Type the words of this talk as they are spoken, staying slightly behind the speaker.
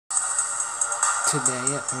Today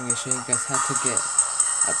I'm going to show you guys how to get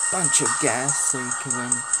a bunch of gas so you can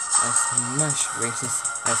win as much races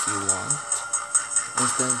as you want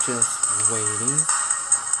instead of just waiting,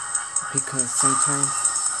 because sometimes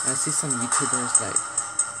I see some YouTubers like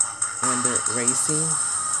when they're racing,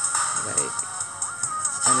 like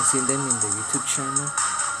I've seen them in the YouTube channel,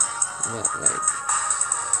 but like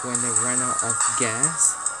when they run out of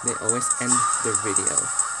gas they always end their video.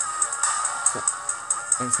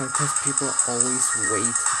 And sometimes people always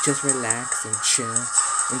wait, just relax and chill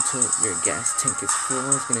until your gas tank is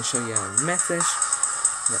full. It's going to show you a message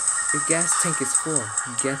that your gas tank is full,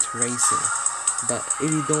 get racing. But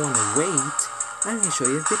if you don't want to wait, I'm going to show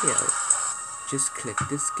you a video. Just click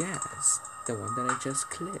this gas, the one that I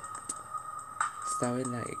just clicked. Start with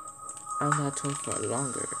like, I'm not doing for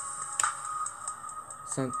longer.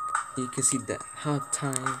 So you can see that hot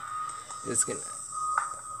time is going to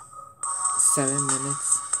 7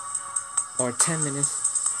 minutes or 10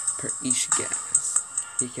 minutes per each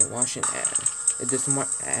gas. You can watch an ad. If there's more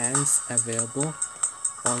ads available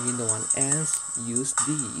or you don't want ads, use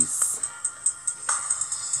these.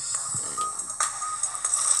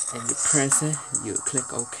 And you press it, you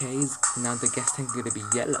click OK. Now the gas tank is gonna be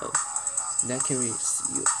yellow. That can race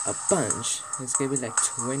you a bunch. It's gonna be like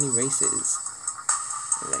 20 races.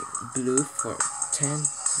 Like blue for 10,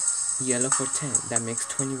 yellow for 10. That makes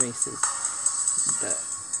 20 races.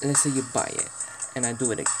 Let's say you buy it and I do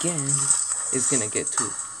it again, it's gonna get to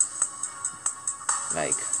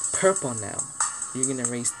like purple now. You're gonna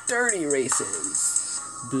race 30 races.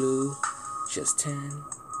 Blue, just 10.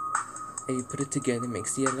 And you put it together, it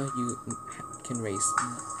makes yellow. You can race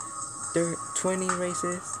 20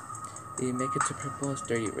 races. If you make it to purple, it's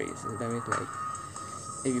 30 races. That means like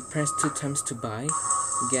if you press 2 times to buy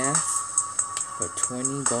gas for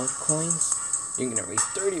 20 gold coins, you're gonna race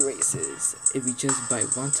 30 races. If you just buy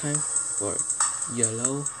 1 time for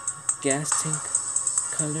yellow gas tank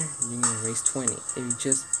color, you're gonna race 20. If you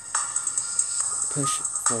just push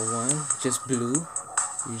for 1, just blue,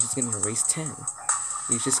 you're just gonna race 10.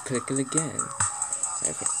 You just click it again.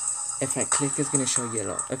 If I click, it's gonna show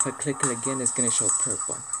yellow. If I click it again, it's gonna show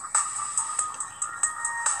purple.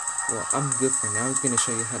 Well, I'm good for now. I'm gonna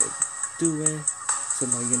show you how to do it, so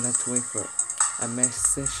now you're not waiting for a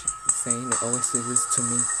message saying, it always says this to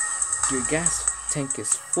me: your gas tank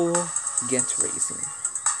is full, get racing.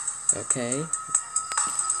 Okay,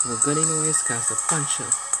 well, good anyways, guys. A bunch of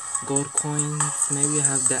gold coins. Maybe you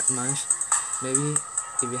have that much. Maybe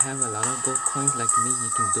if you have a lot of gold coins like me, you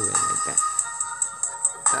can do it like that.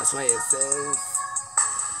 That's why it says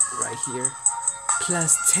right here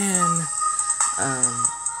plus 10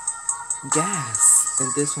 gas, and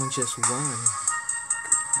this one just 1.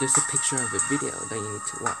 There's a picture of a video that you need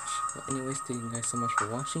to watch. But anyways, thank you guys so much for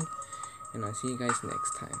watching, and I'll see you guys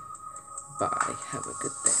next time. Bye. Have a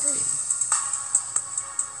good day.